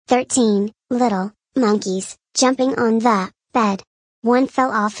13 little monkeys jumping on the bed. One fell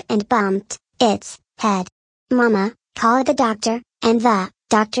off and bumped its head. Mama called the doctor, and the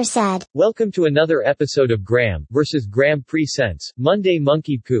doctor said, Welcome to another episode of Graham vs. Graham Presents Monday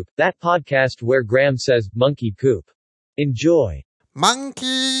Monkey Poop, that podcast where Graham says monkey poop. Enjoy.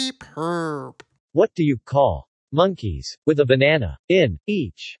 Monkey poop. What do you call monkeys with a banana in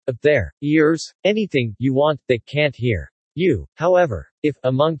each of their ears? Anything you want they can't hear you. However, if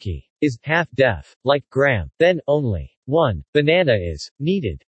a monkey is half deaf, like Graham, then only one banana is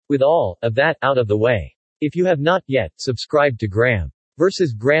needed. With all of that out of the way, if you have not yet subscribed to Graham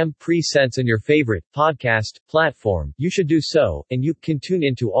vs. Graham Presents on your favorite podcast platform, you should do so, and you can tune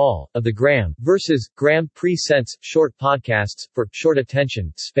into all of the Graham vs. Graham Presents short podcasts for short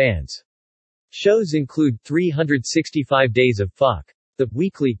attention spans. Shows include 365 Days of Fuck, The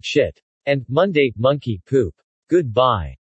Weekly Shit, and Monday Monkey Poop. Goodbye.